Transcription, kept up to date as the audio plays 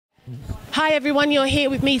Hi everyone, you're here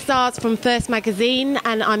with me, Sara from First Magazine,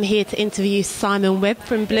 and I'm here to interview Simon Webbe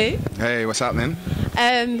from Blue. Hey, what's happening?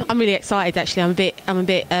 I'm really excited actually. I'm a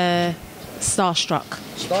bit starstruck.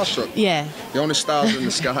 Starstruck? Yeah. The only stars in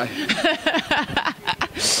the sky.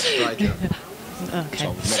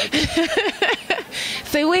 Okay.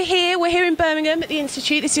 So we're here in Birmingham at the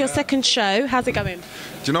Institute. This is your second show. How's it going?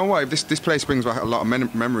 Do you know what? This place brings back a lot of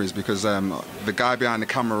memories because the guy behind the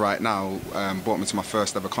camera right now brought me to my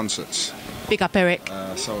first ever concerts. Big up, Eric.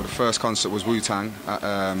 So the first concert was Wu-Tang.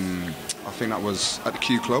 I think that was at the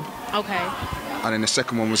Q Club. Okay. And then the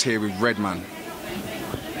second one was here with Redman.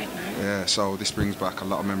 Yeah, so this brings back a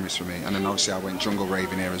lot of memories for me. And then obviously I went jungle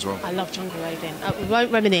raving here as well. I love jungle raving. We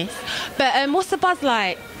won't reminisce. But what's the buzz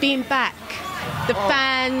like being back? The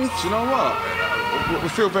fans? Do you know what? We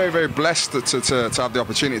feel very, very blessed to have the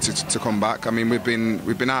opportunity to come back. I mean, we've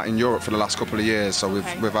been out in Europe for the last couple of years, so we've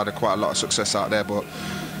had quite a lot of success out there. But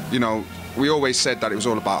you know, we always said that it was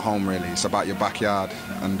all about home. Really, it's about your backyard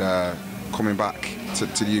and coming back to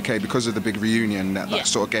the UK because of the big reunion that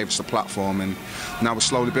sort of gave us the platform, and now we're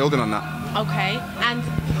slowly building on that. Okay, and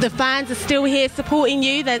the fans are still here supporting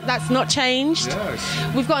you. That's not changed.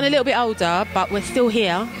 Yes. We've gotten a little bit older, but we're still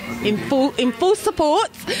here in full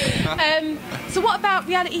support. So what about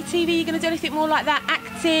reality TV? Are you going to do anything more like that?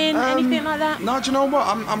 Acting, anything like that? No, do you know what?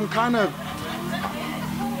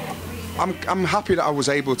 I'm happy that I was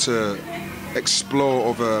able to explore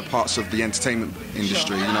other parts of the entertainment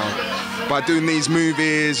industry, you know, by doing these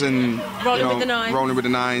movies and Rolling with the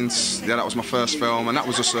Nines. Yeah, that was my first film, and that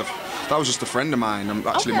was just a friend of mine. And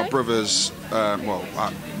actually, my brother's,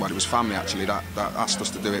 it was family actually that asked us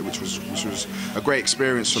to do it, which was a great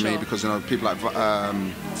experience for me because you know people like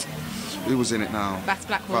who was in it now? Vass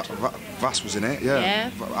Blackwood. Vass was in it,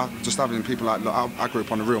 yeah. Just having people like, look, I grew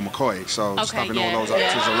up on the real McCoy, so just having all those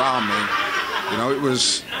actors around me, you know, it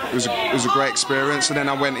was a great experience. And then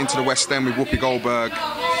I went into the West End with Whoopi Goldberg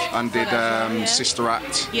and did Sister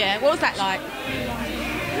Act. Yeah, what was that like?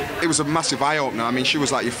 It was a massive eye-opener. I mean, she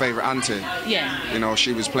was like your favourite auntie. Yeah. You know,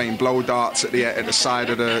 she was playing blow darts at the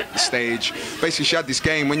side of the stage. Basically, she had this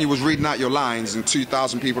game when you was reading out your lines and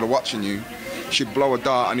 2,000 people are watching you. She'd blow a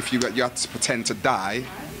dart, and if you had to pretend to die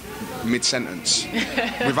mid-sentence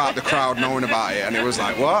without the crowd knowing about it, and it was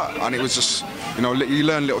like, what? And it was just, you know, you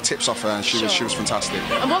learn little tips off her, and she was fantastic.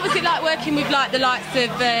 And what was it like working with like the likes of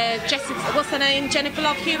Jessica, what's her name, Jennifer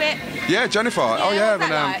Love Hewitt? Yeah, Jennifer.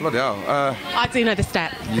 Like? Bloody hell. I do know the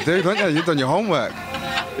stat. You do, don't you? You've done your homework.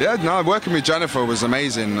 Yeah, no, working with Jennifer was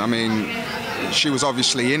amazing. I mean, she was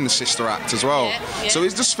obviously in the Sister Act as well. Yeah. So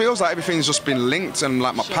it just feels like everything's just been linked, and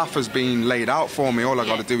like my path has been laid out for me. All I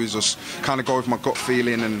got to do is just kind of go with my gut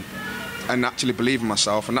feeling and actually believe in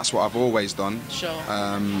myself, and that's what I've always done. Sure.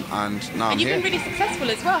 And now I'm you've here. been really successful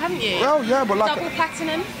as well, haven't you? Well, yeah, but like... Double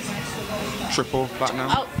platinum? Triple platinum.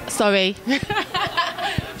 Oh, sorry.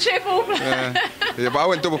 Triple platinum. Yeah, but I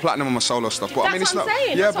went double platinum on my solo stuff. But That's I mean, it's what not... I'm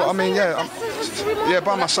saying. Yeah, that's but I mean, yeah.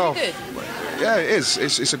 By myself. Really yeah, it is.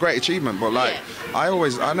 It's a great achievement, but like,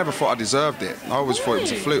 I never thought I deserved it. I always thought it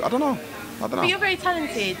was a fluke. I don't know. But you're very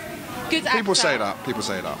talented. Good actor. People say that.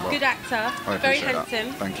 Well, good actor. Very handsome.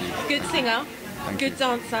 That. Thank you. Good singer. Good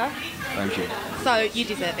dancer. Thank you. So you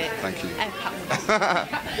deserve it. Thank you.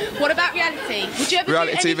 What about reality? Would you ever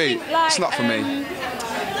reality do anything TV? like, it's not for me.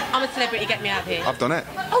 I'm a celebrity, get me out of here. I've done it.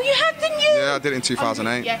 Oh, you have, didn't you? Yeah, I did it in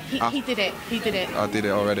 2008. Yeah, he did it. I did it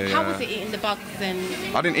already. How was it eating the bugs and...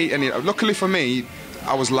 I didn't eat any. Luckily for me,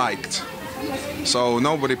 I was liked. So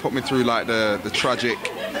nobody put me through like the tragic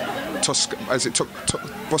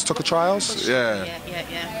Tucker trials?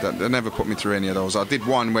 Yeah. They never put me through any of those. I did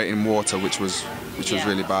one waiting in water, which was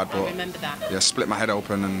really bad. But I remember that. Yeah, split my head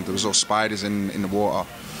open and there was all spiders in the water.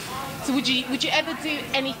 So would you ever do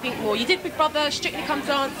anything more? You did Big Brother, Strictly Come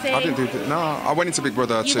Dancing. I didn't do. No, I went into Big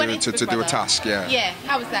Brother to do a task. Yeah. Yeah.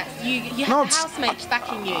 How was that? You had the housemates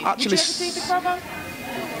backing you. Actually, would you ever do Big Brother?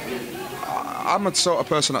 I'm a sort of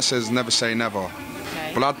person that says never say never.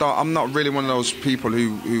 Okay. But I'm not really one of those people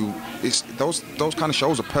who those kind of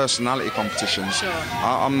shows are personality competitions. Sure.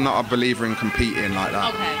 I'm not a believer in competing like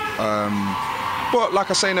that. Okay. But like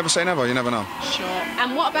I say never, you never know. Sure.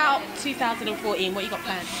 And what about 2014? What you got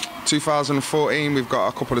planned? 2014, we've got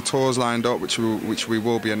a couple of tours lined up, which we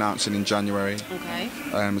will be announcing in January. Okay.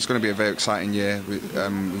 It's going to be a very exciting year. We've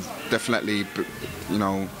definitely, you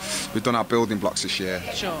know, we've done our building blocks this year.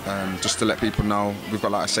 Sure. Just to let people know, we've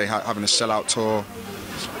got, like I say, having a sellout tour.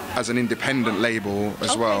 as an independent label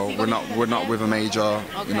as well. So We're not with a major.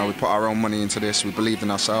 You know, we put our own money into this. We believed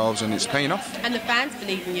in ourselves, and it's paying off. And the fans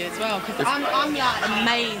believe in you as well, because I'm like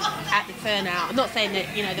amazed at the turnout. I'm not saying that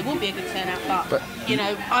there won't be a good turnout, but you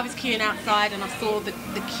know, I was queuing outside and I saw the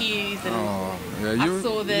queues and I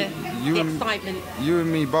saw the excitement. You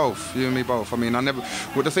and me both. I mean,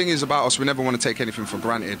 well, the thing is about us, we never want to take anything for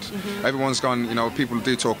granted. Everyone's gone, you know, people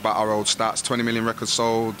do talk about our old stats, 20 million records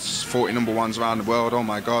sold, 40 number ones around the world. Oh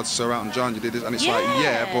my God, Sir Elton John, you did this. And it's like,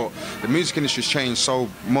 but the music industry's changed so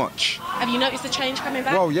much. Have you noticed the change coming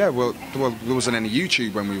back? Well, yeah, well, there wasn't any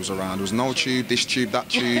YouTube when we was around. There was no tube, this tube, that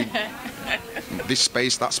tube, this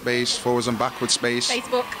space, that space, forwards and backwards space.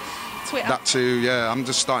 Facebook, Twitter. That too, yeah. I'm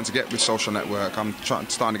just starting to get with social network. I'm starting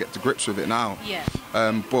to get to grips with it now. Yeah.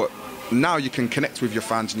 But now you can connect with your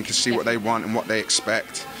fans and you can see what they want and what they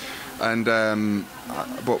expect. And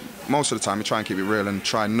but most of the time we try and keep it real and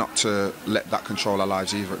try not to let that control our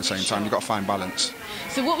lives either at the same time. You've got to find balance.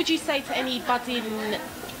 So what would you say to any budding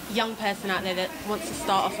young person out there that wants to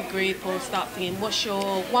start off a group or start singing? What's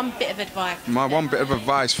your one bit of advice? My one bit of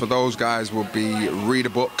advice for those guys would be read a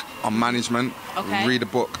book on management, read a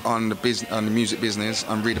book on the music business,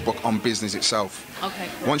 and read a book on business itself. Okay.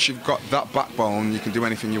 Cool. Once you've got that backbone, you can do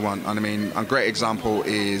anything you want. And I mean, a great example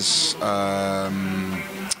is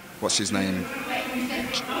what's his name?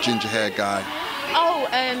 Ginger hair guy.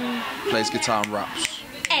 Plays guitar and raps.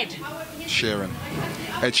 Ed Sheeran.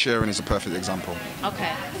 Ed Sheeran is a perfect example.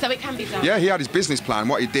 Okay, so it can be done. Yeah, he had his business plan.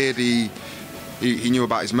 What he did, he knew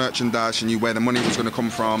about his merchandise, he knew where the money was going to come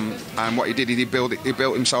from, and what he did, he built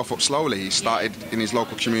himself up slowly. He started in his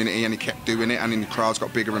local community and he kept doing it, and then the crowds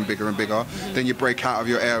got bigger and bigger and bigger. Then you break out of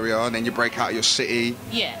your area, and then you break out of your city.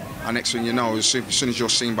 Yeah. And next thing you know, as soon as you're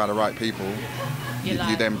seen by the right people,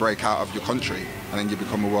 you then break out of your country, and then you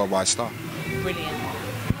become a worldwide star. Brilliant.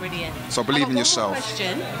 Brilliant. So believe in yourself.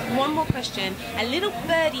 One more question. A little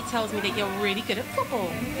birdie tells me that you're really good at football.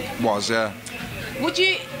 Yeah. Would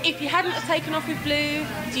you, if you hadn't have taken off with Blue,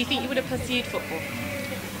 do you think you would have pursued football?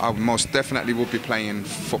 I most definitely would be playing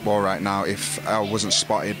football right now if I wasn't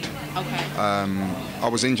spotted. Okay. I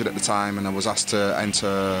was injured at the time and I was asked to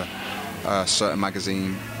enter a certain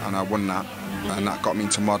magazine and I won that. And that got me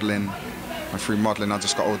into modelling. And through modelling I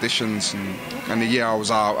just got auditions and the year I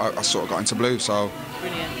was out I sort of got into Blue, so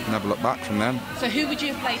brilliant. Never looked back from then. So who would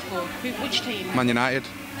you have played for? Which team? Man United.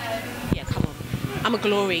 Yeah, come on. I'm a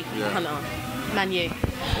glory hunter. Man U.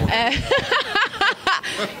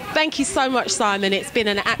 Thank you so much, Simon. It's been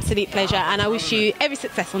an absolute pleasure and I wish you every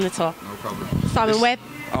success on the tour. No problem. Simon Webb.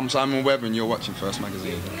 I'm Simon Webb and you're watching First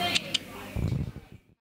Magazine.